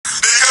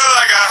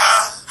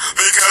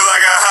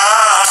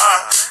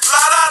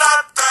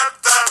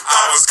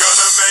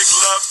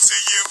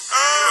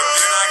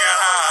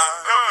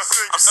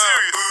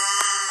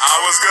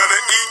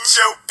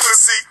your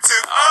pussy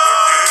too.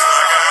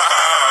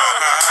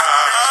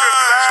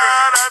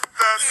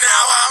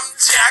 Now I'm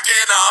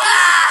jacking off,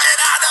 and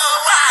I know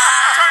why.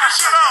 Turn this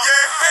shit off.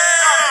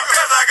 Yeah,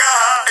 because I got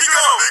high.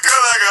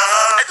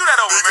 Hey, do that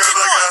over, man.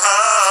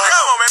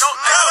 Come on, man.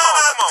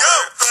 Come on.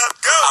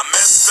 I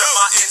messed up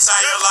my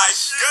entire life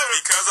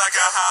because I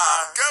got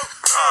high.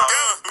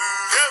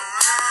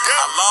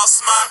 I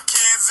lost my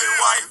kids and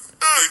wife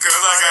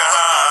because I got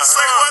high.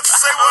 Say what?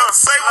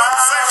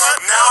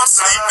 Now I'm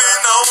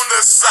sleeping on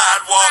the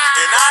sidewalk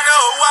and I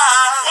know why.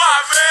 Why,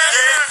 man?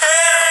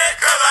 Yeah,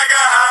 because I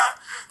got high.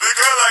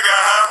 Because I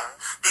got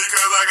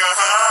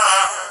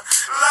high.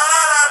 La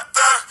la la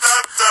da da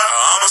da.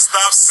 I'ma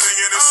stop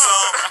singing this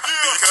song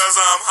because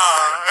I'm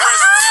high.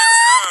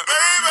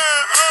 Baby,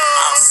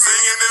 I'm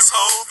singing this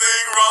whole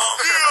thing wrong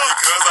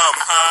because I'm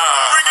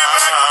high. Bring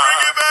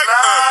it back.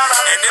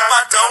 And if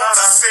I don't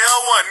sell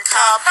one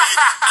copy,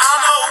 I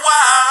don't know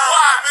why.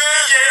 Why,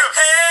 man?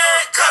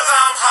 Yeah, cause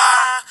I'm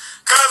high.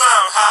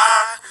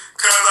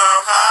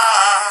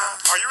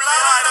 Are you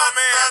really high, though,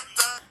 man?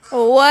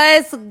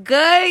 What's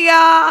good,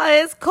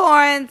 y'all? It's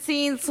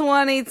quarantine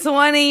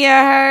 2020. You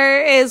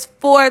heard? It's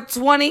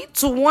 420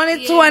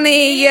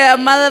 2020. Yeah,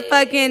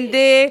 motherfucking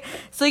dig.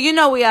 So you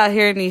know we out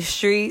here in these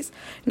streets.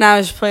 Now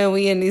I'm just playing.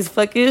 We in these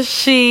fucking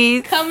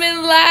sheets.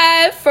 Coming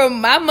live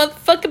from my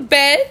motherfucking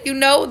bed. You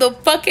know the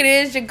fuck it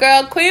is. Your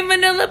girl Queen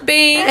Vanilla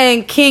Bean.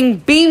 And King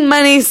B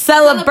Money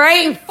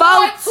celebrating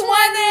 420.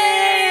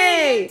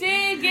 420.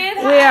 Did get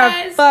We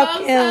high, are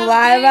fucking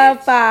live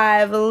at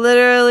 5.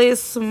 Literally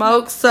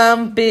smoke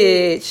some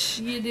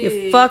bitch. You did.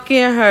 You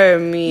fucking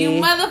heard me.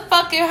 You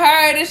motherfucking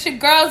heard. It's your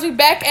girls. We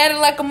back at it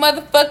like a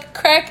motherfucking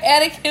crack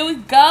addict. Here we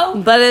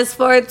go. But it's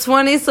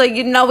 420, so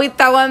you know we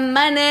throwing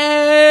money.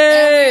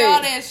 And we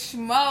all that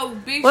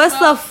smoke. Big What's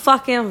smoke. the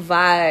fucking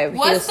vibe?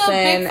 What's the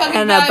saying, big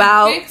fucking and vibe?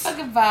 about Big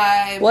fucking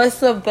vibe. what's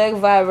the big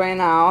vibe right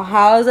now?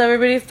 How is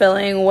everybody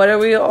feeling? What are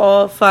we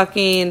all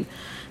fucking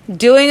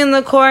doing in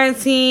the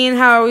quarantine?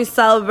 How are we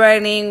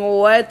celebrating?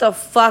 What the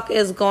fuck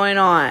is going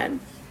on?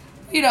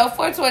 You know,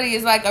 420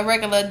 is like a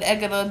regular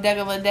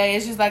day.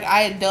 It's just like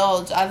I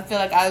indulge. I feel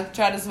like I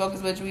try to smoke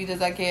as much weed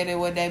as I can in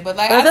one day. But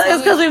like, I feel like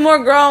it's because we're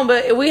more grown,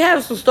 but we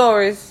have some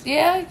stories.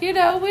 yeah, you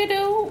know, we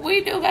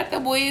do got the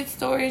weed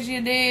stories, you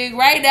dig.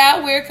 Right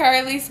now, we're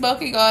currently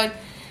smoking on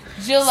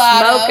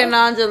gelato. Smoking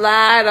on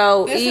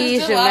gelato. This is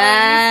Ease your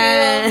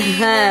gelato, you feel me?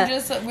 We're mind.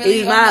 just really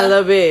Ease on mine a the-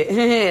 little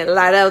bit.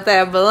 Light up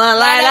that blunt.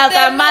 Light up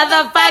that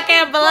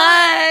motherfucking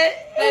blunt.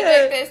 They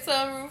make that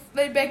sunroof.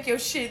 They back your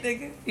shit,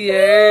 nigga.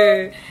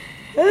 Yeah.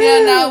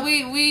 Yeah, no,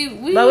 we.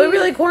 But we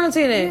really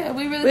quarantining. Yeah,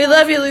 we really We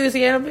love you,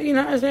 Louisiana, but you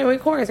know what I'm saying? We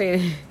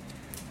quarantining.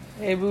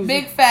 Hey, Boozy.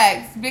 Big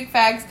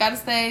facts. Gotta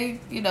stay,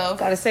 you know.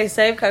 Gotta stay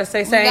safe, gotta stay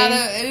We sane.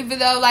 gotta, even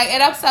though, like,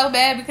 and I'm so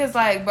mad because,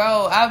 like,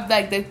 bro, I'm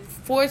like the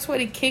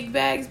 420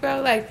 kickbacks,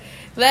 bro. Like,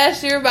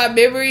 last year, my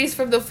memories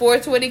from the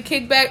 420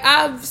 kickback,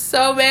 I'm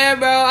so mad,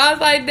 bro. I was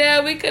like,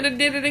 damn, we could have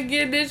did it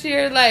again this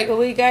year. Like,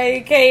 You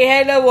can't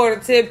have no more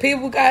than 10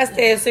 people. Gotta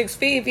stay at 6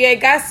 feet. If you ain't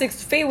got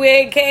 6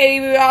 feet,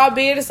 can't even all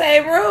be in the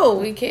same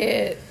room. we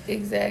can't.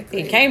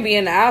 Exactly. You can't be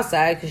in the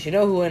outside, because you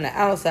know who in the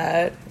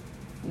outside.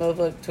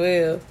 Motherfucker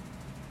 12.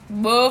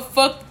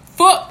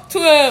 Fuck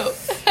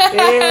 12.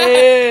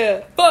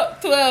 Yeah.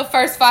 Fuck 12.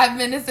 First 5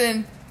 minutes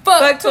and fuck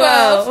Fuck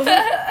 12.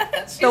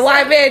 12. The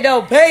white man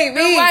don't pay me.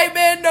 The white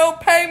man don't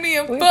pay me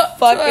and We fuck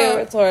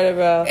fucking 12. retarded,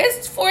 bro.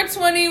 It's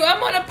 420.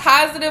 I'm on a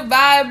positive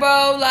vibe,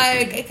 bro.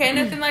 Like, it can't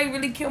nothing like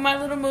really kill my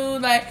little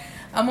mood. Like,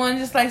 I'm on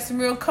just like some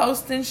real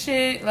coasting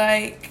shit.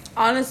 Like,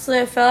 Honestly,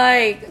 I feel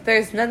like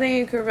there's nothing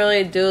you could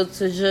really do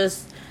to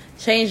just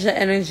change the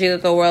energy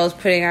that the world is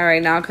putting out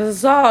right now, because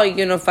it's all a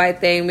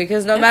unified thing.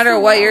 Because no matter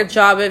what your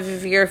job is,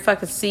 if you're a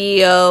fucking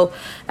CEO,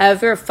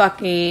 if you're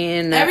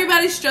fucking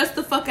everybody's stressed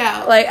the fuck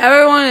out. like,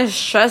 everyone is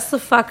stressed the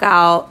fuck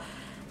out.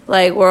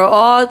 Like, we're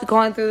all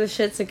going through the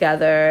shit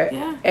together.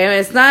 Yeah. And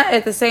it's not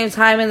at the same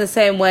time in the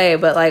same way,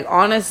 but like,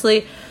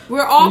 honestly,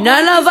 We're all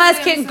none going of through us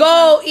something can at the same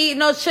go eat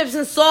no chips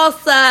and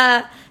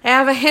salsa and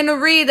have a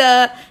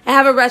Hennerita and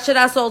have a wretched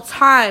ass old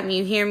time.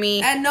 You hear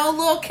me? At no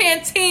little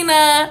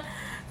cantina,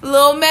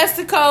 little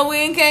Mexico.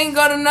 We can't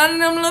go to none of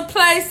them little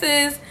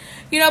places.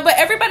 You know, but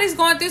everybody's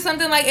going through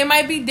something. Like, it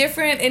might be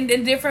different in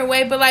a different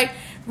way, but like,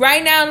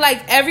 right now,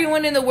 like,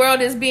 everyone in the world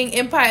is being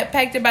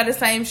impacted by the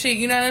same shit.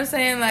 You know what I'm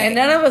saying? Like, And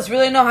none of us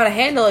really know how to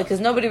handle it, because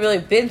nobody really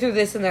been through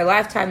this in their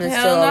lifetime and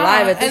hell still no.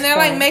 alive at this And they're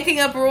point. like making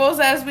up rules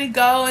as we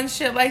go and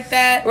shit like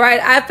that. Right,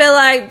 I feel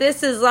like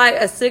this is like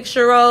a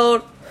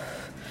 6-year-old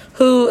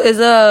who is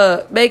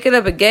making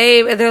up a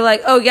game, and they're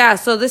like, oh yeah,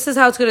 so this is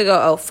how it's gonna go.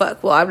 Oh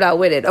fuck, well I'm not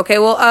with it. Okay,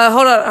 well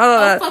hold on.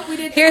 Oh fuck, we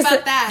didn't think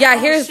about that. Yeah,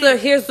 Oh,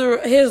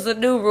 here's the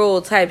new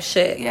rule type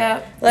shit.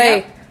 Yeah.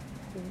 Like, Yep.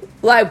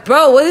 like,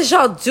 bro, what is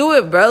y'all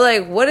doing, bro?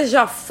 Like, what is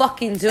y'all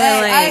fucking doing?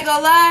 Hey, like, I ain't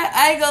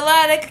gonna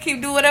lie. They can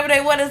keep doing whatever they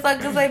want as long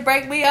as they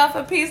break me off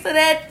a piece of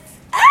that.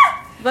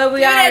 but we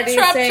Give me that already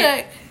Trump saying,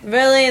 check.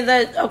 really,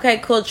 that okay,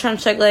 cool, Trump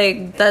check,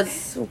 like,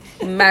 that's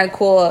mad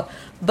cool.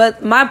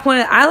 But my point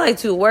is, I like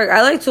to work.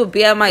 I like to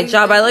be at my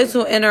job. I like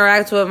to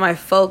interact with my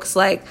folks.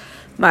 Like,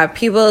 my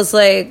people's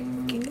like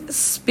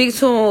speak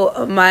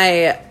to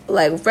my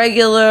like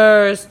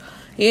regulars.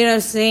 You know what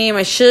I'm saying?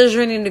 My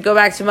children need to go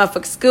back to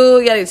motherfucking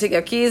school. Y'all need to take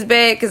your keys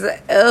back. Cause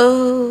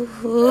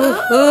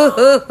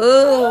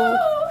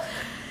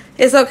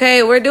it's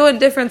okay. We're doing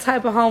different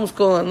type of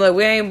homeschooling. Look,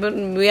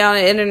 we on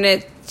the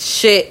internet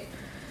shit.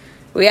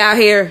 We out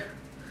here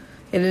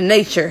in the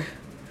nature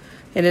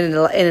and in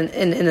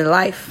the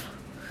life,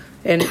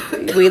 and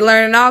we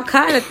learning all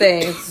kind of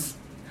things.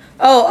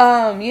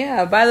 Oh,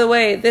 yeah. By the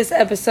way, this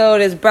episode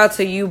is brought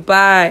to you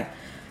by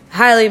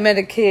Highly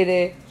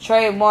Medicated,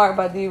 trademarked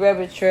by D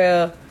Rabbit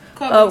Trail.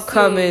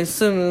 Upcoming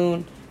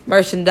soon.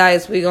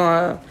 Merchandise. We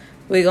gonna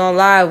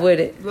live with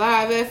it.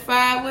 Live at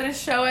 5 with a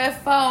show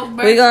at 4.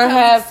 We gonna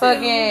have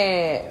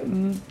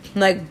fucking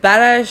like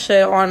badass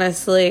shit.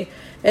 Honestly,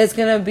 it's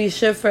gonna be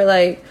shit for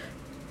like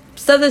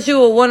stuff that you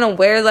would want to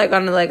wear like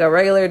on like a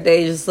regular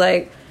day. Just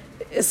like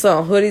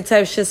some hoodie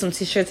type shit, some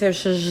t-shirt type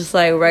shit, just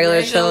like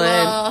regular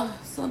chilling.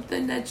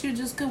 Something that you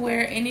just could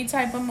wear any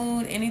type of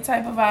mood, any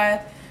type of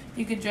vibe.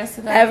 You could dress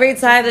it up. Every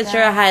time that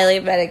you're highly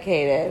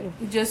medicated.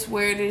 You just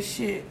wear this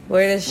shit.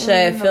 Wear this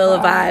shit. Feel the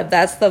vibe.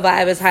 That's the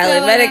vibe. Is highly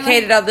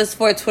medicated on this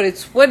for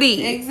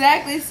 2020.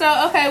 Exactly.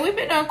 So, okay, we've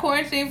been on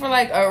quarantine for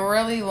like a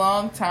really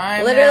long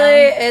time.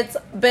 Literally, it's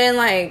been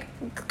like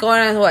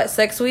going on, what,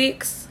 6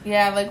 weeks?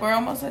 Yeah, like we're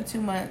almost at 2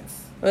 months.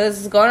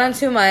 This is going on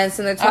 2 months,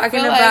 and they're talking I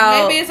feel about...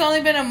 Like maybe it's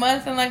only been a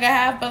month and like a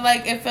half, but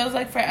like it feels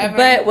like forever.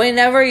 But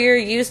whenever you're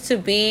used to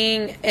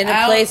being in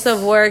a place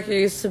of work, you're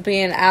used to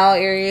being out,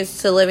 you're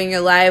used to living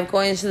your life,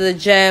 going to the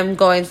gym,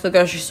 going to the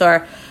grocery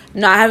store,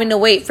 not having to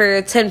wait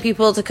for 10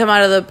 people to come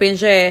out of the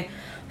pinche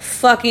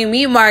fucking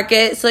meat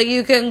market so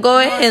you can go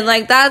in.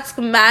 Like, that's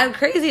mad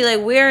crazy. Like,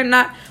 we are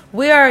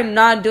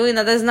not doing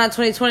that. That's not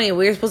 2020.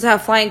 We're supposed to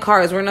have flying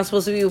cars. We're not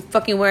supposed to be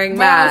fucking wearing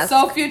masks.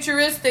 So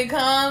futuristic,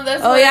 huh?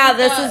 That's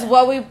this is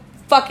what we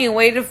fucking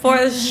waited for.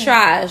 This is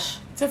trash.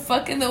 To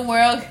fucking the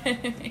world.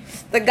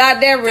 The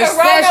goddamn recession.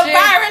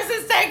 Coronavirus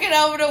is taking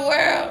over the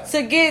world.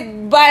 To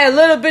get by a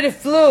little bit of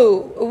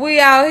flu. We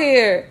out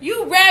here.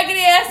 You raggedy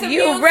ass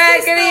immune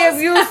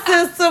immune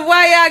system.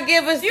 Why y'all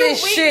give us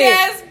this shit? You weak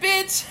ass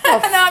bitch.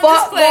 What the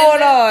fuck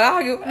going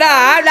on?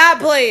 I'm not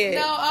playing.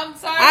 No, I'm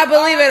sorry. I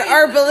believe in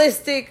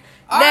herbalistic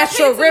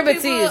natural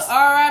remedies.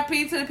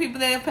 R.I.P. to the people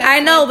that have I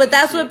know, but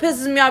that's what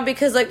pisses me off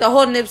because like the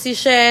whole Nipsey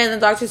shit and the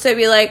doctor said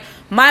be like,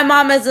 my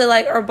mom is a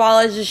like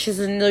herbologist, she's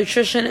a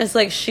nutritionist,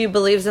 like she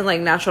believes in like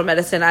natural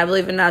medicine. I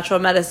believe in natural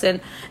medicine.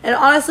 And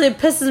honestly it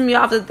pisses me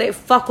off that they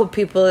fuck with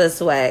people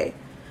this way.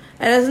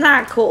 And it's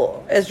not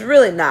cool. It's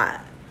really not.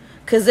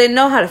 Cause they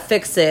know how to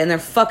fix it and they're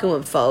fucking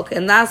with folk.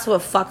 And that's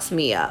what fucks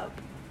me up.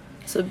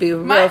 So be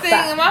real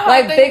fast. My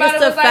whole thing about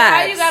it was like,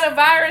 how you got a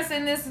virus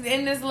in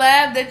this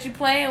lab that you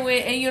playing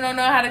with and you don't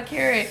know how to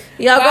cure it?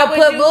 Y'all go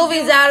put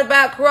movies out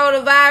about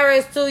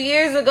coronavirus 2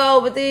 years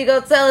ago, but then you go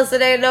tell us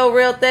it ain't no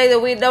real thing that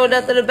we know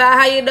nothing about.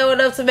 How you know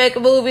enough to make a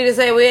movie to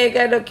say we ain't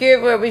got no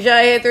cure for it? We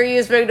shot here 3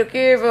 years to make no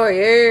cure for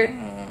it.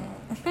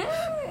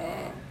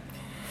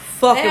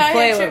 Fucking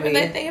play with me.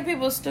 They thinking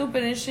people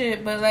stupid and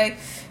shit, but like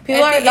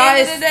people are not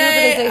as stupid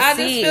as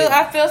they seem.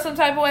 I feel some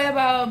type of way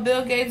about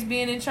Bill Gates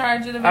being in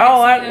charge of the vaccine.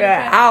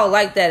 I don't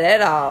like that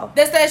at all.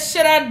 That's that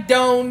shit I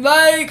don't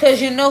like.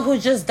 Cause you know who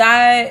just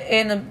died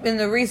in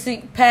the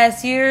recent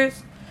past years?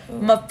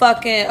 My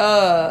fucking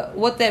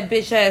what that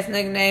bitch ass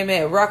nigga name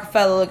is?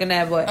 Rockefeller looking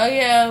that boy. Oh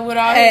yeah, with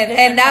all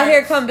and now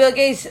here come Bill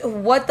Gates.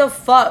 What the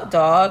fuck,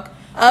 dog?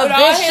 Of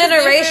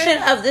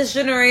this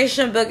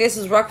generation, Bill Gates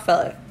is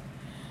Rockefeller.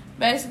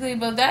 Basically,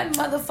 but that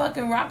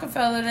motherfucking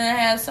Rockefeller done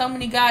had so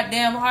many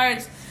goddamn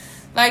hearts.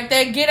 Like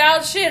that Get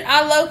Out shit,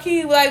 I low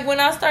key like when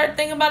I started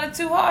thinking about it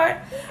too hard.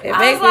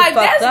 I was like,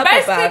 that's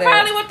basically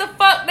probably what the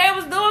fuck they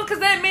was doing because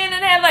that man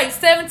done had like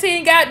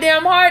 17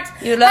 goddamn hearts.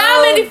 You know,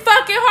 how many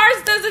fucking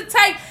hearts does it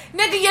take?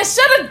 Nigga, you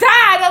should have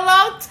died a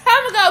long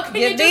time ago.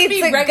 Can you just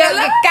be regular?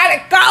 You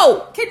gotta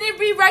go. Can you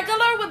be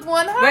regular with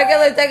one heart?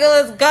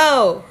 Let's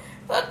go.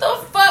 What the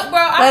fuck,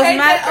 bro? I hate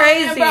that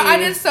crazy. Bro, I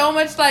did so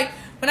much like.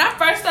 When I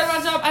first started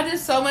my job, I did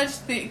so much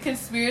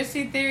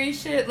conspiracy theory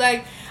shit.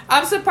 Like,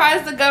 I'm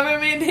surprised the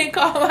government didn't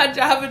call my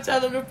job and tell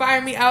them to fire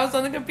me. I was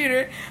on the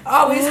computer,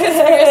 always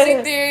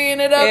conspiracy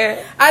theorying it up.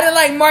 Yeah. I done,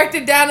 like, marked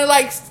it down to,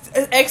 like,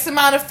 X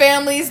amount of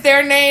families,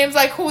 their names,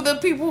 like, who the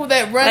people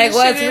that run like,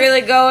 what's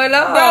really going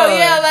on. Bro,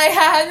 yeah, like,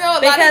 I know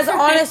a because,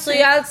 honestly,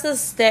 you have to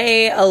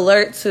stay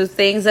alert to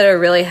things that are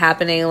really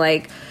happening.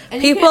 Like,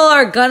 people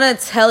are gonna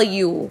tell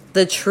you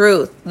the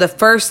truth the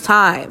first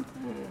time.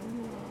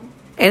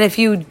 And if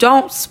you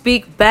don't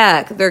speak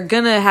back, they're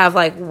gonna have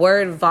like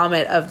word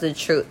vomit of the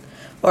truth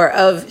or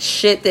of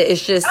shit that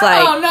is just like.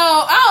 I don't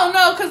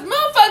know, cause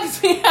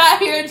motherfuckers be out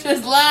here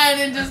just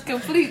lying and just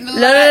completely lying.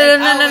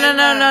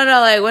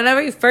 No. Like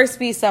whenever you first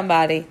meet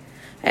somebody,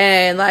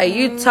 and like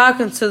you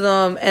talking to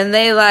them, and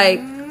they like,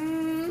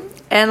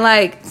 and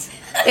like,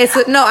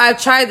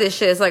 I've tried this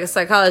shit. It's like a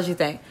psychology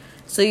thing.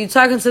 So you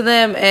talking to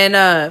them,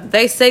 and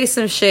they say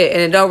some shit,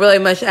 and it don't really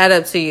much add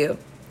up to you,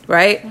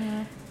 right?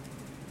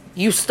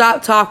 You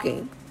stop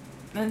talking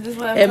And just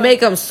let It make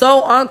them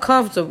so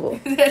uncomfortable.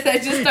 they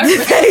just start.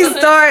 They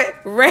start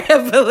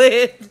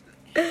rambling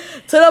to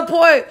the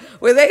point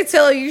where they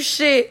tell you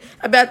shit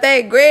about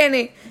that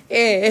granny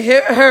and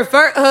her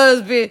first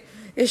husband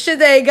and shit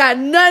that ain't got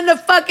nothing to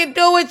fucking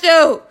do with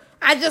you.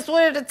 I just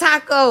wanted a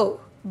taco.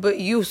 But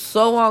you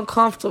so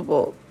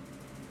uncomfortable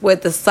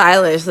with the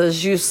silence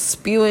as you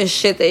spewing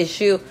shit that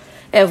you,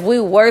 if we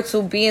were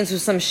to be into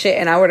some shit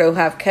and I were to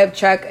have kept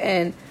track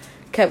and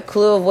kept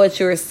clue of what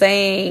you were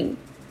saying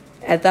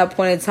at that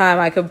point in time,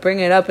 I could bring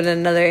it up in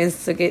another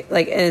instance,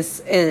 like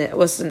in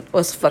what's the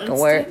fucking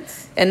word?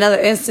 Another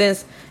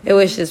instance, it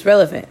was just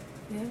relevant.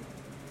 Yeah.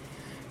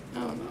 I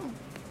don't know.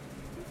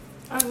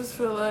 I just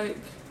feel like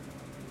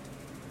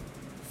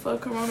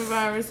fuck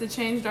coronavirus. It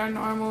changed our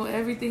normal.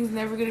 Everything's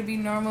never gonna be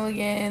normal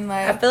again.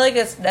 Like I feel like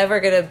it's never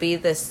gonna be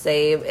the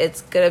same.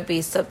 It's gonna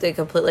be something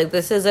complete. Like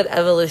this is an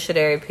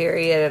evolutionary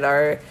period in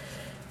our,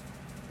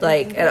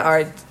 like in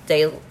our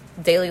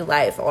daily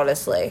life.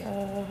 Honestly.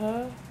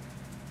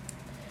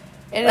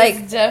 And like,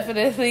 it's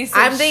definitely some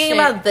I'm thinking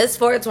shit. about this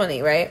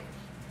 420, right?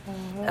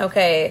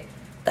 Okay,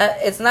 that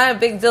it's not a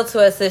big deal to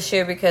us this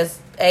year because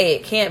A,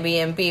 it can't be,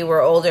 and B,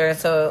 we're older, and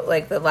so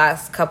like the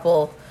last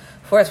couple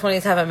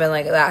 420s haven't been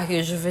like that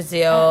huge of a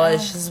deal.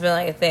 It's just been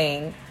like a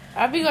thing.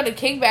 I'll be going to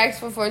kickbacks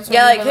for 420.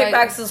 Yeah, like but,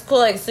 kickbacks is cool,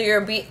 like so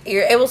you're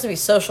able to be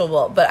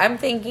sociable. But I'm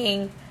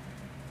thinking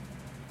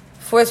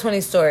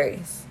 420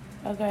 stories.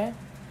 Okay.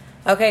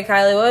 Okay,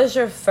 Kylie, what was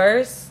your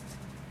first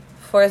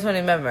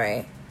 420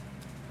 memory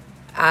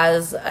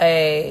as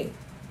a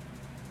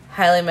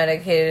highly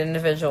medicated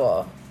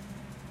individual?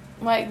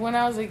 Like when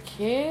I was a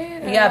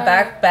kid? Yeah,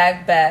 back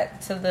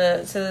to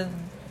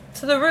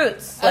the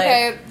roots. Like,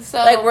 Okay, so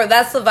like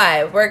that's the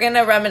vibe. We're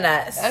gonna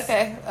reminisce.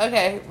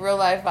 Okay, real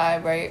life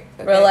vibe, right?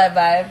 Okay. Real life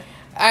vibe.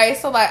 Alright,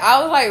 so like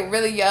I was like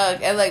really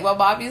young and like my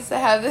mom used to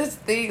have this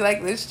thing,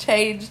 like this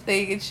change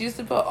thing, and she used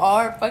to put all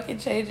her fucking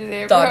change in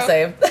there. Dog bro.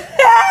 same.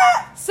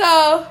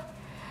 So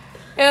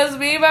it was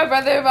me, my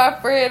brother, and my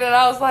friend, and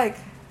I was like,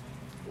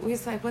 we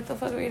was like, what the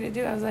fuck are we gonna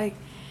do? I was like,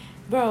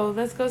 bro,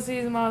 let's go see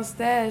his mom's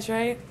stash,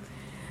 right?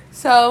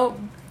 So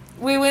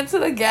we went to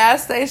the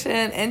gas station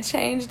and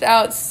changed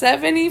out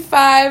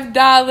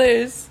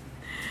 $75.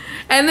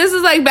 And this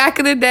is like back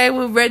in the day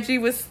when Reggie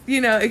was,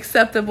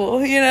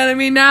 acceptable. You know what I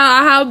mean?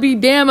 Now, how be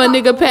damn a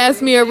nigga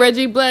pass me a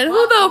Reggie Blunt.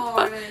 Who the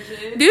fuck?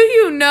 Do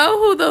you know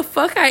who the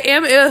fuck I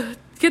am? Ugh,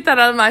 get that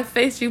out of my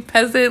face, you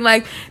peasant.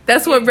 Like,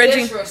 that's what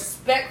Reggie...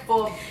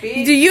 Disrespectful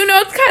bitch. Do you know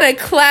what kind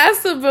of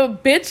class of a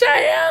bitch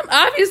I am?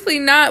 Obviously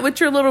not with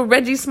your little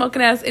Reggie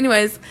smoking ass.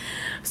 Anyways,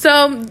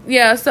 so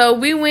yeah, so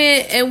we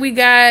went and we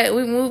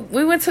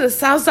went to the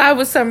south side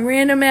with some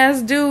random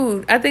ass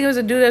dude. I think it was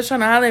a dude that was trying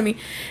to holler at me.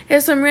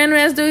 There's some random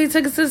ass dude. He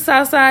took us to the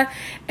south side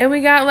and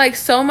we got like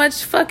so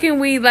much fucking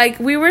weed. Like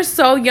we were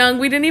so young,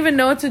 we didn't even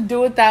know what to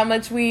do with that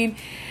much weed.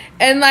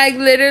 And like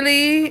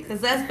literally,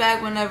 because that's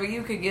back whenever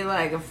you could get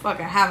like a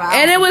fucking half hour.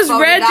 and it was $40.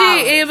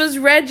 Reggie. It was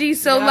Reggie.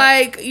 So Yep.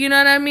 like, you know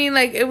what I mean?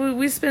 Like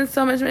we spent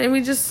so much money and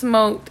we just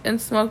smoked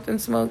and smoked and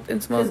smoked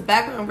and Because smoked.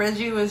 back when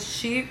Reggie was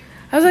cheap,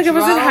 I was like, I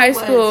was in drug high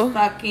school. was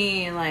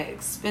fucking like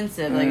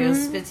expensive. Like it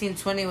was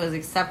 15-20 was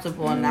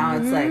acceptable, and now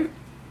it's like,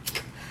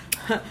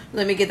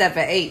 let me get that for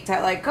 $8.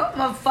 Like, come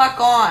the fuck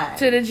on.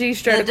 To the G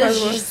straight The across the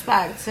board.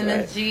 disrespect to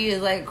the G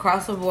is like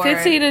across the board.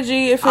 15 to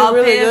G if I'll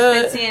it's really pay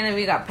good. 15 and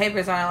we got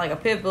papers on it like a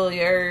pit bull.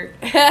 You heard?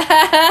 Papers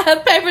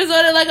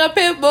on it like a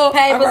pit bull.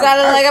 Papers on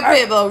it like a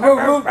pit bull.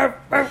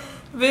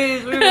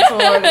 Bitch, we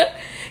retarded.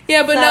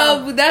 Yeah, but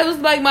So- no, that was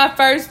like my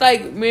first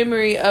like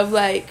memory of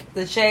like,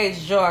 The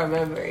change jar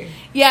memory.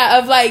 yeah,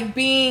 of like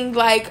being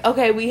like,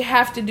 okay, we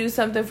have to do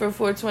something for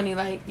 420.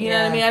 Like, you know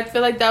what I Yeah. mean? I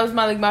feel like that was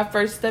my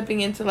first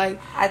stepping into like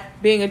I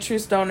being a true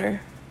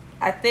stoner.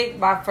 I think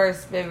my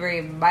first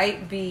memory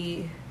might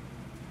be,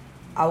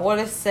 I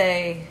want to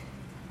say,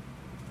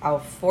 I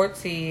was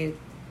 14.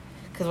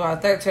 Because when I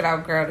was 13, I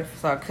was grounded,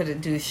 so I couldn't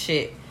do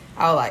shit.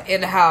 I was like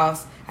in the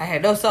house. I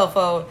had no cell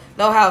phone,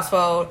 no house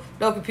phone,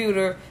 no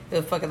computer. It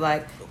was fucking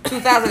like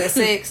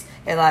 2006,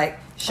 and like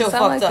shit Sound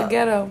fucked like up. the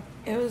ghetto.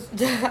 It was.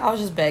 I was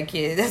just a bad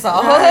kid. That's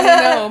all. I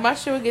know my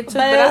shit would get took, But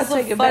but it I'll was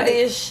take the it back.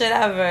 funniest shit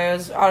ever. It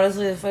was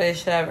honestly the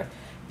funniest shit ever.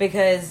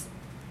 Because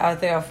I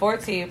think I was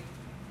 14,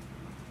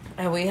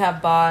 and we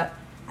had bought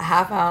a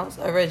half ounce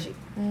of Reggie.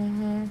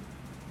 Mm-hmm.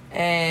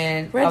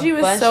 And Reggie a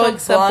was bunch so of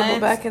acceptable blunts.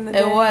 back in the day.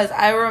 It was.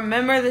 I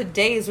remember the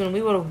days when we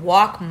would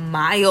walk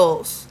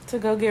miles To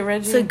go get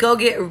Reggie. to go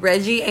get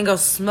Reggie and go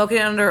smoke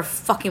it under a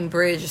fucking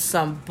bridge or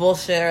some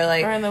bullshit or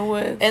like or in the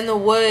woods. in the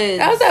woods.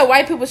 That was that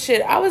white people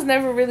shit. I was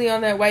never really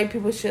on that white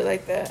people shit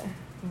like that.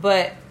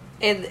 But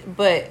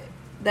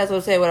that's what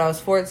I'm saying. When I was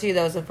 14,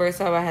 that was the first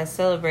time I had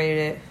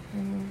celebrated it,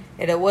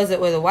 and it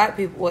wasn't with the white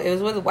people. Well, it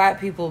was with the white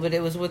people, but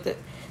it was with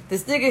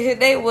this nigga. His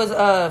name was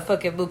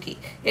fucking Mookie.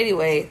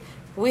 Anyway,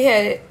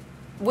 we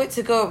went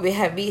to go. We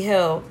had meet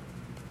him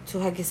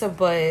to get some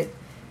bud, and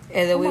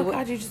then Oh we my went.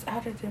 God, you just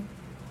outed him.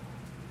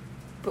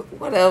 But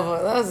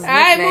whatever. That was his All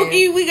right,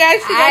 nickname. Mookie, we got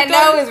you. I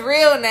know his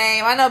real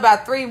name. I know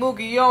about 3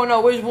 Mookie. You don't know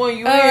which one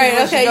you All is. right,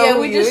 unless okay, you know yeah,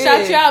 who we just you shot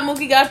is. you out.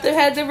 Mookie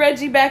had the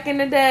Reggie back in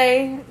the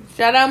day.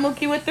 Shout out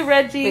Mookie with the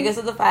Reggie. Biggest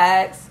of the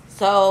facts.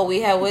 So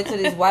we had went to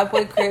this white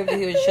boy crib that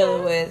he was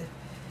chilling with,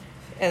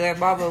 and their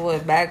mama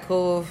was back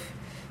cool.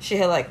 She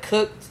had like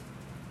cooked,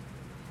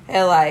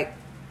 and like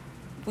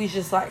we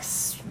just like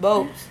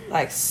smoked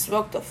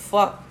the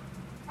fuck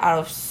out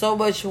of so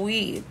much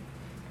weed.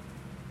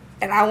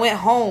 And I went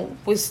home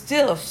with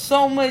still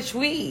so much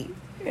weed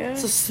to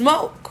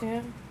smoke.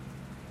 Yeah.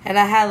 And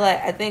I had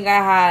I think I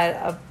had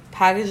a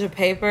package of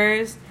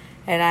papers,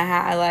 and I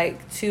had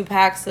like 2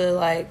 packs of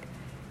like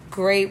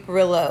grape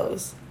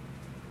Rillos.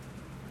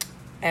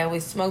 And we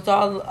smoked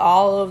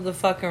all of the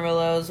fucking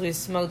Rillos. We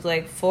smoked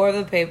like 4 of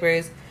the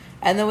papers.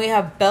 And then we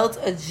have built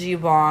a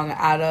G-bong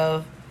out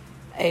of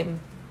a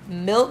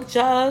milk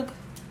jug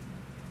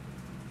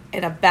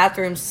and a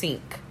bathroom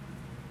sink.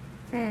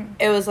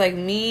 It was like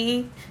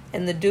me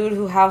and the dude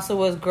who house it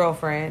was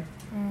girlfriend.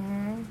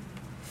 And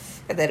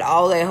then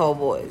all their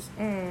homeboys.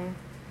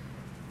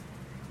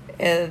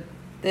 And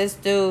this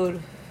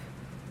dude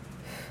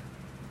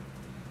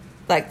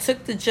like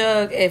took the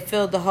jug and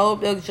filled the whole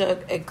milk jug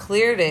and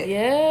cleared it.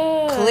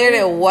 Yeah. Cleared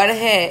it one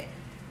hit.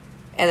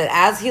 And then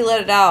as he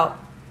let it out,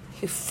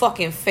 he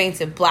fucking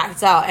fainted,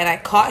 blacked out. And I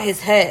caught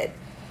his head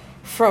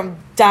from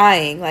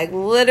dying. Like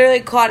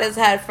literally caught his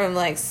head from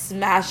like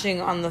smashing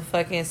on the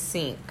fucking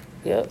sink.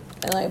 Yep.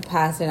 And like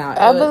passing out.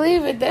 I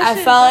believe it. I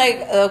felt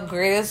like the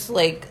greatest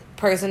like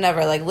person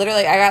ever. Like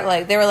literally I got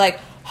like, they were like,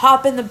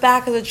 hop in the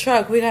back of the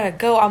truck, we gotta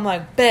go. I'm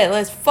like, bet,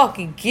 let's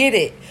fucking get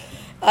it.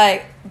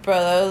 Like, bro,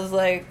 that was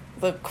like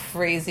the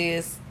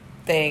craziest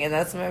thing. And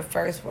that's my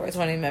first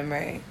 420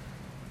 memory.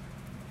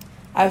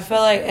 I feel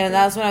like, and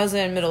that's when I was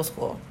in middle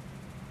school.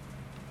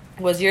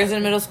 Was yours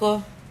in middle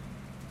school?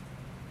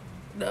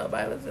 No,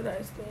 mine was in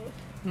high school.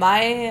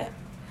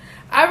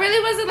 I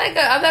really wasn't like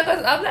I'm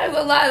not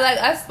gonna lie, like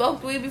I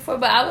smoked weed before,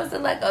 but I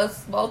wasn't like a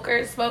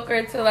smoker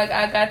till like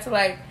I got to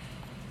like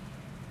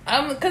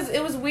cause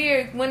it was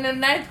weird. When the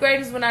 9th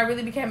grade is when I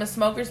really became a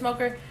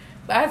smoker.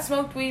 But I had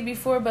smoked weed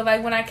before, but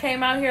like when I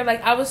came out here,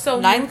 like I was so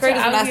 9th new grade to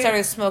is when out I here.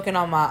 started smoking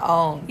on my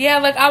own. Yeah,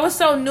 like I was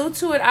so new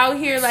to it out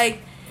here, like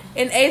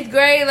in 8th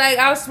grade, like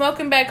I was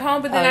smoking back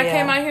home, but then I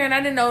came out here and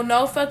I didn't know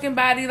no fucking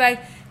body. Like,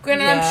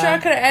 granted, I'm sure I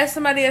could have asked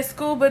somebody at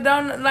school, but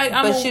don't like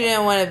But you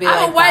didn't want to be I'm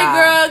like a white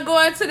that. girl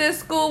going to this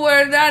school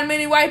where not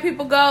many white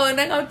people go, and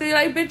they're gonna think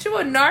like, bitch, you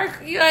a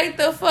narc? You like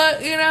the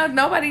fuck? You know,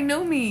 nobody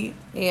knew me.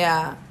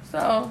 Yeah.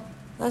 So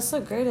that's the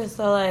greatest.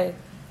 So like,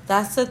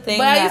 that's the thing.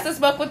 But I used to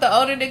smoke with the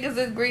older niggas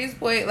at Grease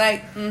Point,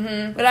 like,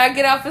 when I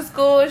get off of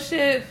school and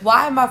shit.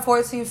 Why am I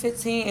 14,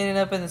 15 ended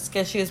up in the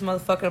sketchiest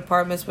motherfucking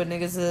apartments with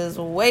niggas that is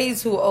way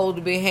too old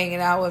to be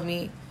hanging out with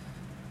me?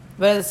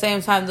 But at the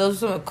same time, those are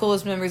some of the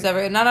coolest memories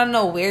ever. And not on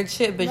no weird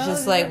shit, but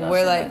just like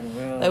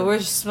we're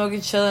just smoking,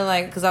 chilling,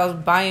 like, because I was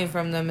buying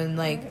from them, and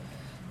like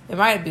it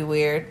might be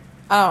weird.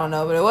 I don't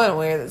know, but it wasn't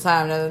weird at the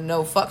time.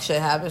 No fuck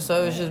shit happened,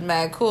 so it was just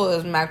mad cool. It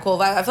was mad cool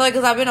vibe. I feel like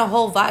because I've been a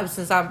whole vibe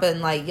since I've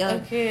been like young, A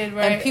kid,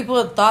 right? and people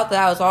had thought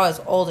that I was always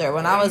older.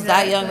 When I was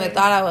that young, they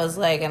thought I was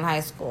like in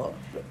high school.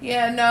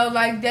 Yeah, no,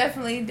 like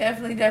definitely.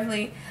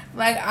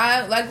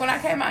 Like when I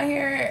came out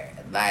here,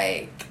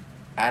 like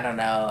I don't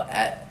know,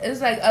 it's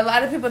like a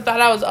lot of people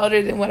thought I was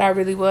older than what I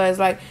really was.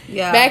 Like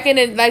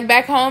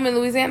back home in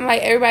Louisiana,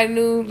 like everybody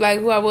knew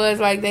like who I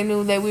was. Like they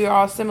knew that we were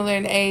all similar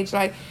in age.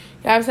 Like,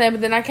 you know what I'm saying? But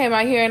then I came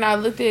out here and I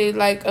looked at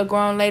like a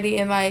grown lady,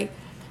 and like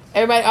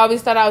everybody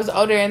always thought I was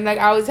older, and like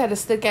I always had a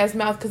slick ass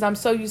mouth because I'm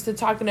so used to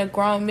talking to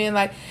grown men.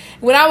 Like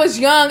when I was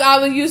young, I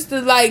was used to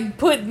like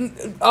put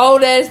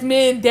old ass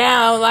men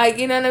down. Like,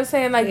 you know what I'm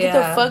saying? Like get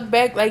the fuck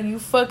back, like you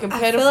fucking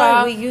pedophile. I feel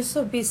like we used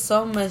to be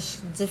so much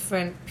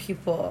different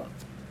people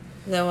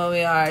than what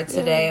we are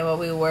today and what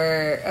we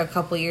were a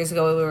couple years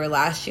ago, what we were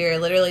last year,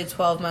 literally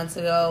 12 months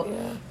ago.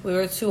 Yeah. We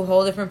were 2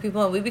 whole different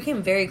people, and we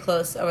became very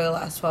close over the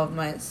last 12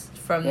 months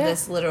from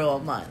this literal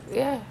month.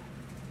 Yeah.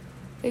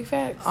 Big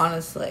facts.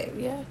 Honestly.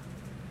 Yeah.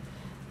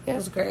 It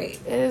was great.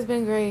 It has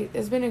been great.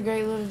 It's been a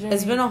great little journey.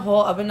 It's been a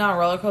whole up and down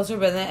roller coaster,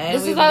 but then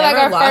this is like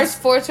our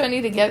first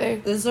 420 together.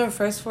 This is our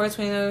first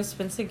 420 that we've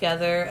spent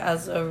together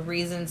as a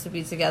reason to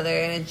be together,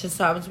 and it just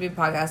happened to be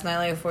podcast night,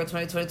 like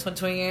 420,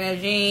 2020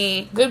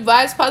 energy. Good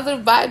vibes,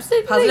 positive vibes.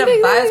 Positive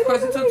vibes,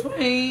 course of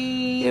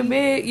 2020. You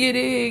big, you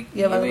dig.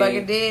 You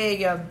motherfucking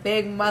dig. You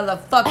big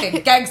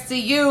motherfucking gangster,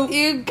 you.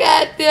 You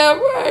goddamn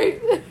right.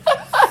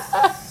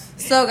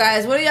 So,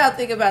 guys, what do y'all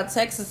think about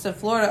Texas and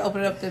Florida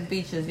opening up the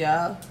beaches,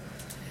 y'all?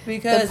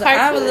 Because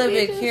I'm a little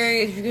bit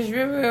curious. Because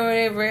remember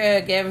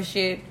whenever Gavin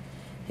shit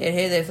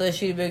had that flesh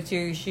shit,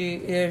 bacteria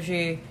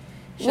shit,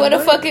 so where the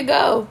fuck it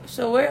go?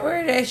 So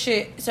where that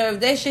shit? So if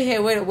that shit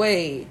had went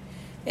away,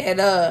 and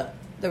the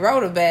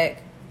rotor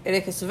back, and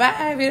it can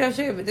survive, you know what I'm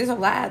saying? But there's a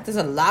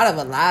lot of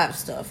alive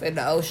stuff in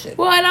the ocean.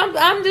 Well, and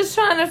I'm just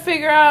trying to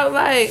figure out,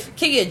 like,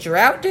 can you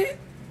drought it,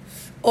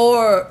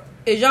 or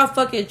is y'all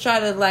fucking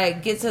trying to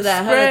like get to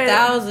that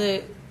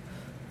 100,000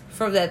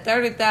 from that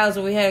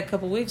 30,000 we had a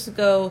couple weeks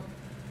ago?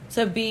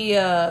 To be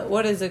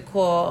what is it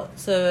called?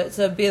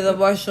 To be the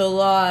martial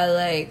law,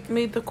 like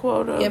meet the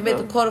quota. Yeah, meet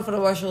the quota for the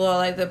martial law,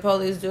 like the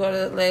police do on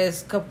the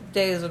last couple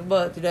days of the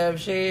month. You know what I'm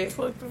saying?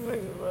 Fuck the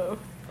niggas, bro.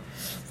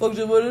 fuck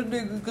some other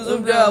niggas, cause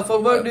I'm down for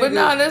my niggas. But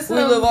no, that's we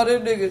love all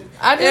them niggas.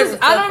 I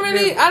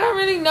don't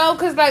really know,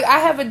 cause like I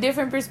have a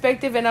different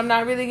perspective, and I'm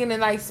not really gonna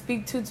like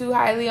speak too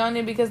highly on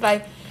it, because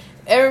like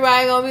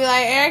everybody gonna be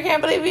like, I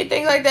can't believe you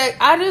think like that.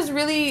 I just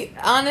really,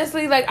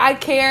 honestly, like I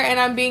care and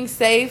I'm being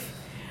safe.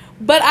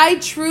 But I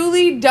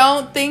truly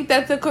don't think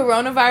that the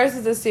coronavirus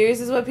is as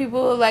serious as what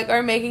people like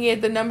are making it.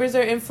 The numbers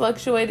are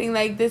fluctuating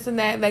like this and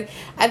that. Like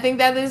I think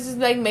that this is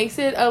like makes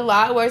it a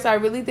lot worse. I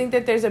really think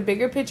that there's a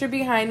bigger picture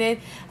behind it.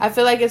 I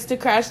feel like it's to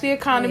crash the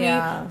economy.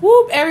 Yeah.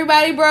 Whoop!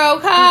 Everybody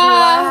broke. What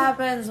Ha!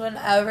 happens when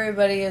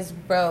everybody is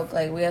broke?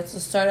 Like we have to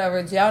start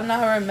over. Do y'all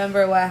not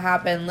remember what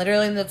happened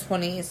literally in the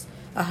 20s,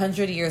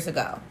 100 years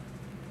ago?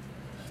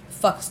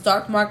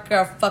 Stock market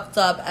got fucked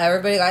up.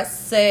 Everybody got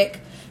sick.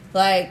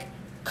 Like.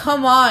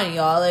 Come on,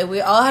 y'all. Like, we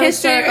all had to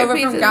start over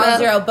from ground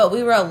zero, but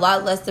we were a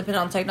lot less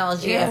dependent on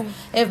technology. Yeah.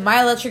 If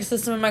my electric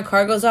system in my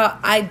car goes out,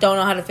 I don't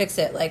know how to fix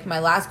it. Like, my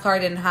last car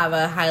didn't have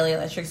a highly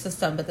electric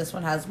system, but this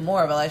one has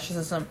more of an electric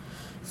system.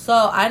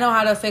 So, I know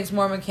how to fix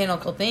more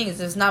mechanical things.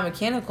 If it's not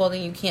mechanical,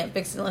 then you can't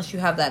fix it unless you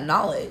have that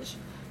knowledge.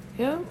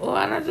 Yeah. Well,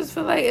 and I just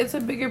feel like it's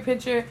a bigger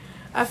picture.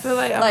 I feel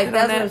like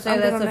that's what I'm saying.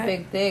 That's a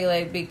big thing.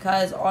 Like,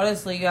 because,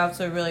 honestly, you have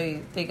to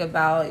really think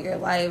about your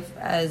life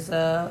as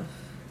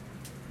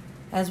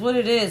what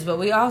it is, but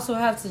we also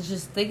have to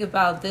just think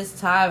about this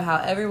time, how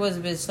everyone's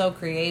been so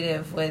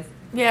creative with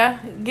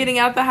getting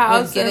out the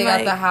house,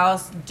 out the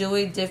house,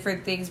 doing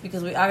different things,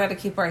 because we all got to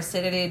keep our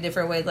sanity in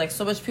different ways. Like,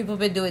 so much people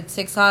been doing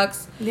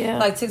TikToks. Yeah,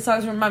 like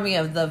TikToks remind me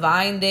of the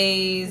Vine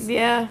days.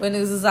 Yeah, when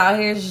niggas was out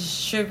here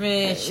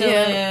stripping, chilling.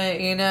 Yeah.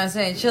 You know what I'm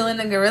saying, chilling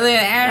in gorilla.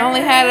 I only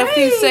had a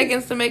few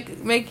seconds to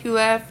make you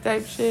laugh,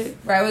 type shit.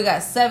 Right, we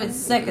got 7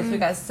 seconds. We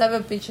got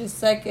 7 picture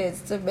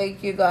seconds to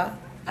make you go.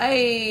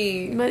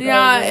 Hey, but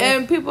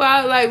and people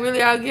out like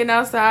really out getting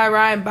outside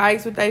riding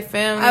bikes with their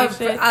family and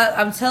shit.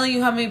 I'm telling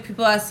you how many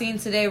people I've seen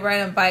today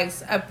riding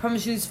bikes. I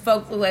promise you, these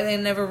folk look like they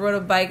never rode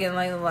a bike in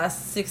like the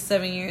last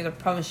 6-7 years. I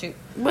promise you.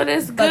 But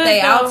it's good. But they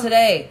out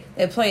today.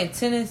 They playing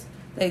tennis.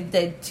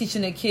 They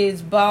teaching the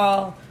kids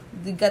ball.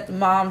 They got the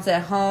moms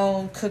at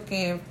home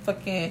cooking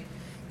fucking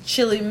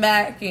chili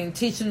mac and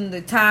teaching them the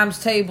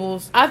times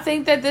tables. I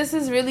think that this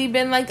has really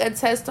been like a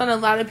test on a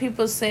lot of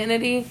people's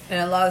sanity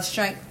and a lot of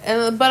strength.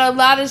 But a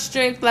lot of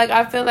strength. Like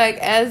I feel like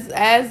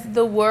as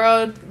the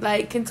world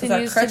like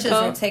continues our crutches to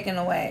go, are taken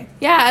away.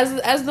 Yeah,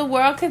 as the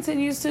world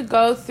continues to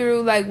go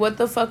through like what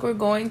the fuck we're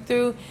going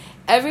through.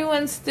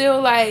 Everyone's still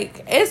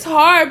like, it's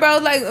hard, bro.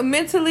 Like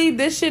mentally,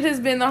 this shit has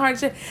been the hard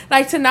shit.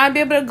 Like to not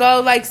be able to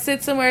go like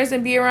sit somewhere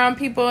and be around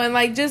people and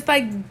like just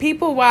like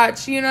people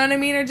watch, you know what I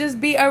mean, or just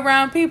be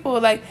around people.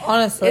 Like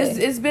honestly,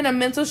 it's been a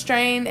mental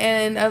strain,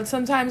 and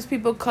sometimes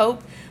people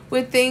cope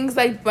with things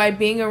like by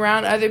being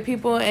around other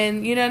people,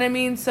 and you know what I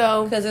mean.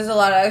 So because there's a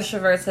lot of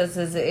extroverts that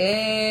is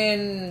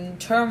in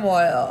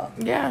turmoil,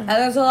 and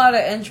there's a lot of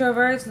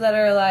introverts that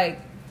are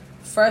like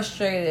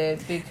frustrated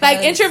because like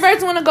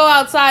introverts want to go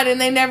outside and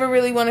they never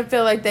really want to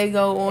feel like they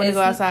want to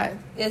go outside.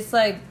 It's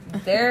like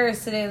they're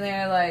sitting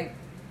there like,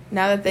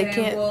 now that they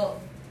can't. Well,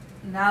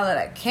 now that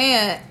I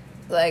can't,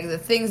 like the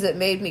things that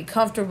made me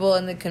comfortable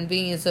in the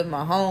convenience of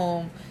my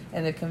home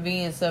and the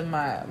convenience of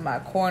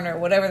my corner,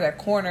 whatever that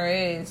corner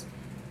is,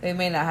 they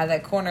may not have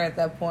that corner at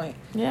that point.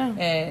 Yeah.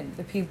 And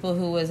the people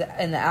who was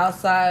in the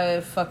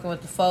outside fucking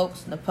with the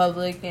folks and the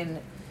public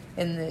and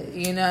the,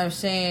 you know what I'm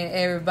saying,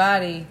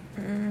 everybody.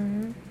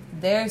 Mm-hmm.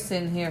 They're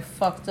sitting here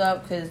fucked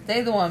up because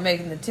they the one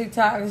making the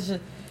TikToks,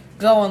 just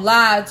going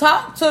live.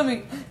 Talk to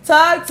me,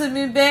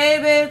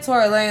 baby.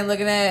 Tory Lane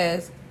looking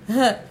ass.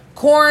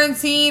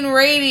 Quarantine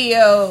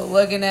radio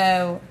looking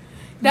at.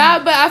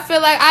 Nah, but I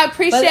feel like I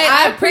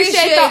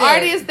appreciate the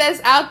artists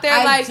that's out there.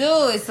 I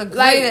do. It's the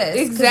greatest.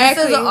 Like,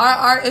 exactly. This is our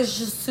art is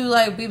just to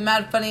like be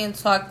mad funny and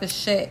talk the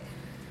shit,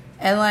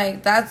 and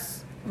like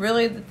that's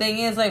really the thing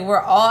is like we're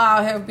all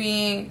out here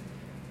being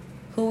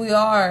who we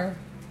are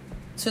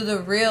to the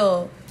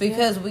real,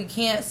 because we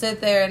can't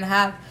sit there and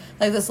have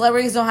like the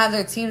celebrities don't have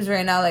their teams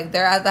right now. Like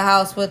they're at the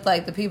house with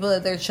like the people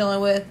that they're chilling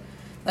with.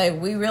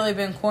 Like we really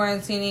been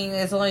quarantining.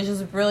 It's only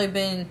just really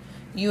been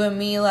you and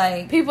me.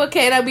 Like people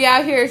can't be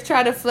out here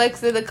trying to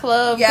flex in the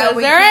club. Yeah,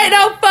 there ain't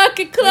no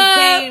fucking club.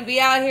 We can't be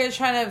out here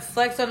trying to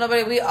flex on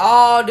nobody. We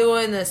all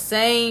doing the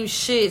same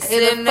shit,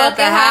 sitting at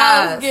the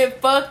house,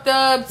 get fucked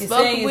up,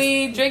 smoking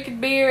weed,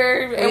 drinking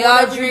beer. We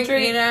all drink.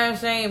 You know what I'm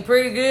saying?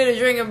 Pretty good at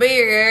drinking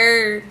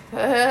beer.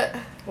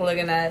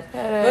 Looking at,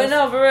 but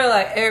no, for real,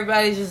 like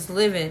everybody's just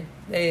living.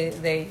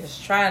 They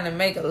just trying to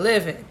make a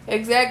living.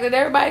 Exactly.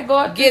 Everybody go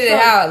out get it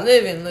how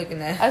living.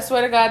 Looking at. I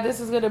swear to God, this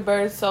is gonna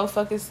burn so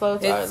fucking slow.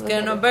 It's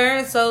gonna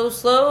burn so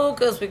slow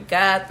because we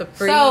got the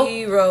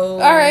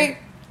pre-roll. All right.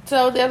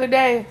 So the other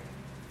day,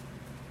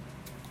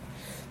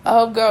 a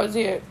whole girl was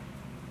here.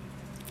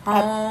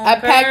 I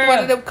packed one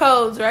of them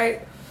codes,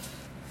 right?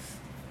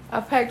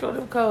 I packed one of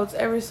them codes,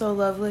 ever so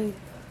lovely,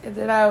 and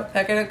then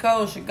packing the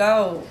code should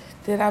go.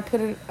 Then I put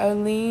a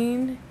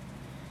lean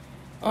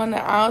on the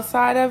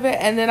outside of it,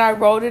 and then I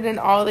rolled it in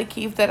all the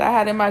keef that I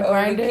had in my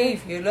grinder.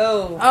 You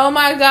know. Oh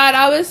my god,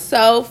 I was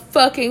so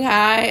fucking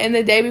high. And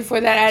the day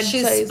before that, I had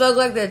She to spoke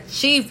like the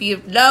chief,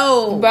 you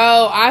know.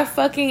 bro, I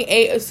fucking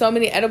ate so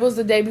many edibles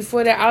the day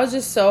before that. I was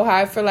just so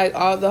high for like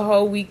all the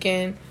whole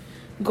weekend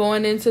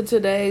going into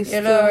today.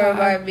 You know, it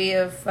remind me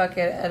of fucking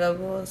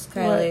edibles,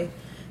 Kylie.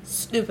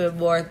 Stupid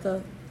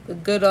Martha. The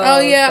good old. Oh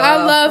yeah, I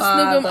love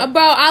Godfather. Snoop and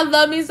bro, I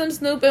love me some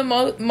Snoop and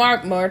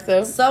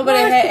Martha. Somebody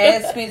had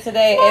asked me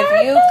today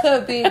if you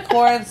could be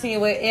quarantined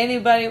with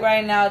anybody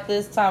right now at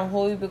this time,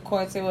 who you be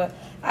quarantined with?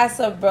 I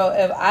said, bro,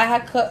 if I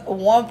had cut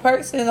one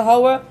person in the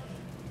whole world,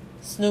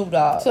 Snoop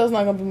Dogg. So it's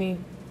not gonna be me.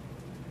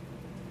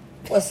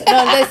 No,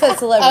 they said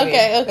celebrity.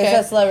 Okay. They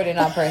said celebrity,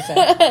 not person.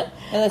 I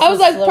was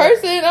like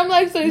person. I'm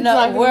like, so it's No,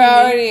 not gonna we're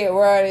be me.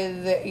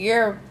 already.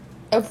 You're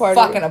A part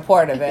fucking of a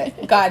part of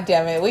it. God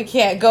damn it, we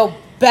can't go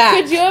back.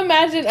 Could you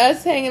imagine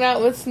us hanging out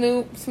with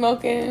Snoop,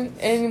 smoking,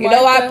 and You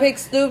know why I Martha? picked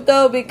Snoop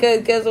though?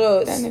 Because guess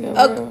what? That nigga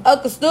real.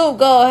 Uncle Snoop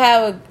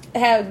gonna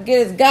have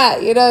get his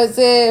got. You know what I'm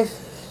saying?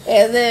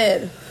 And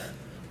then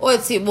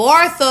Auntie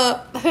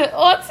Martha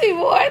Auntie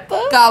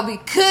Martha. gonna be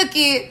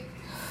cooking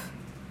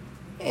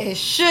and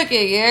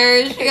shooking. You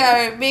heard? She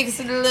gotta be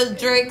mixing the little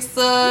drinks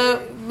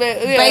up,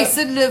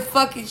 basting the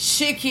fucking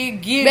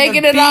chicken, getting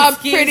Making the it all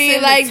biscuits pretty,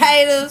 and like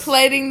potatoes,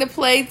 plating the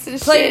plates and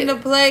plating shit.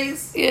 the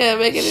plates, Yeah,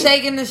 making it.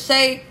 shaking the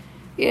shake.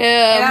 And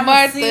Yeah, I'm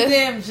Martha. gonna see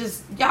them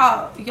just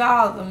y'all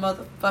the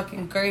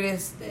motherfucking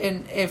greatest.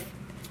 And if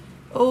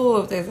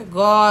there's a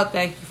God,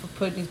 thank you for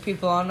putting these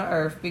people on the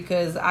earth,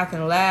 because I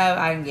can laugh,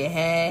 I can get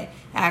high,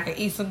 I can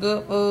eat some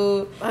good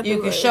food.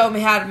 You can show me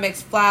how to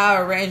mix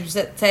flour, arrangements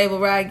at the table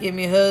right, give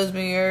me a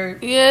husband.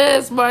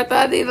 Yes, Martha.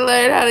 I need to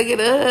learn how to get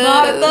a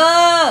husband.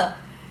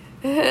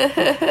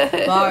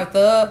 Martha,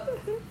 Martha.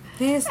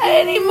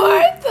 I need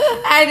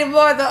Martha. I need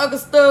Martha, Uncle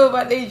Stove.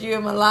 I need you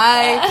in my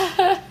life.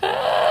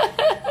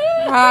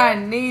 I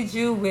need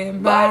you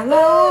in my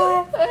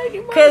life.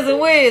 Cousin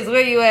Wiz,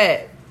 where you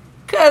at?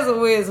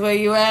 Cousin Wiz, where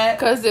you at?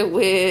 Cousin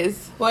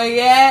Wiz. Where you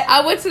at?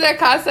 I went to that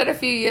concert a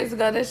few years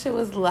ago. That shit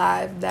was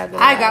live.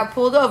 I got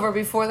pulled over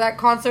before that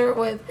concert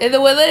with in the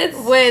Woodlands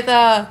with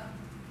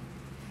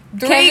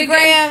 3 Kevin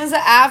grams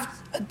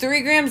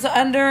 3 grams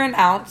under an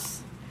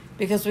ounce,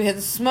 because we had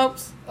the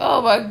smokes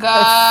Oh my of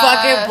god.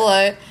 fucking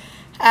blood.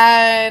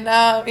 And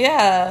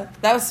yeah,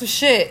 that was some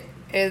shit.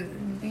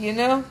 And you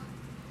know,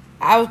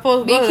 I was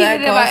supposed to Me go to that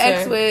Keaton and my ex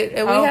concert. went,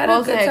 and we I was had a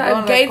supposed to good go to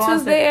time. that Gates was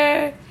concert.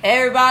 there.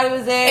 Everybody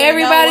was there. You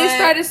Everybody know what?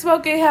 started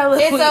smoking hella.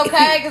 It's weed.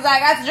 okay, because I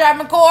got to drive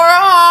my car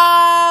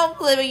home.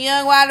 Living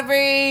young, wild, and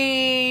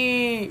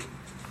free.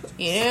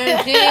 You know what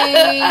I'm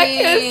saying? I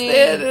can't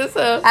stand this.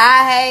 I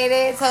hate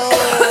it too.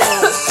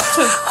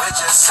 We're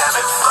just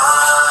having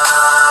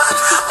fun.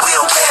 We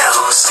don't care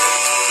who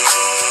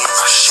sees.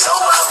 So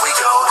when we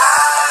go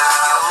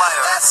out,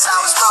 that's how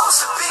it's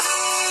supposed to be.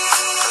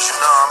 'Cause you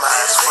know I'm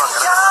high as fuck.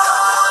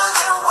 Young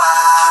and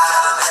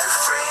wild and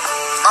free.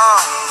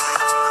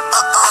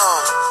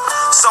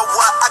 So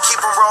what? I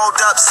keep 'em rolled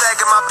up,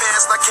 sagging my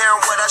pants, not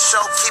caring what I show.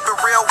 Keep it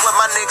real with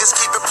my niggas,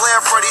 keep it playing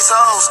for these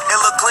hoes. It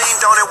look clean,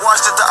 don't it?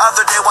 Watched it the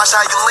other day, watch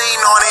how you lean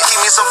on it. Eat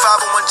me some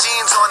 501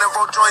 jeans on it,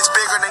 roll joints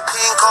bigger than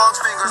King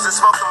Kong's fingers, and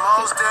smoke them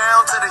hoes down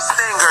to they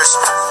stingers.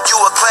 You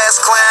a class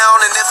clown,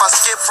 and if I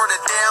skip for the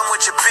down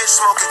with your bitch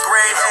smoking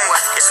grade A.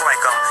 It's like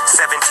I'm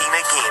 17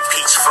 again,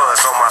 peach fuzz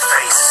on my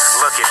face.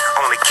 Looking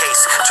on the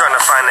case, trying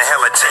to find a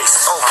hella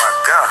taste. Oh my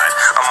god,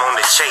 I'm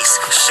on the chase.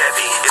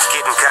 Chevy, it's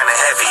getting kinda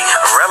heavy.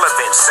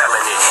 Irrelevant,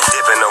 selling it,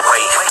 dipping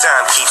away.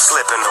 Time keeps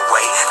slipping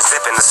away.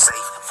 Zipping the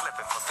safe,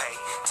 flipping for pay.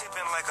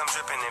 Tipping like I'm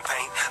dripping in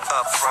paint.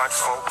 Up front,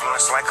 4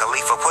 blunts like a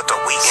leaf, put the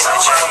wheat in the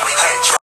chain.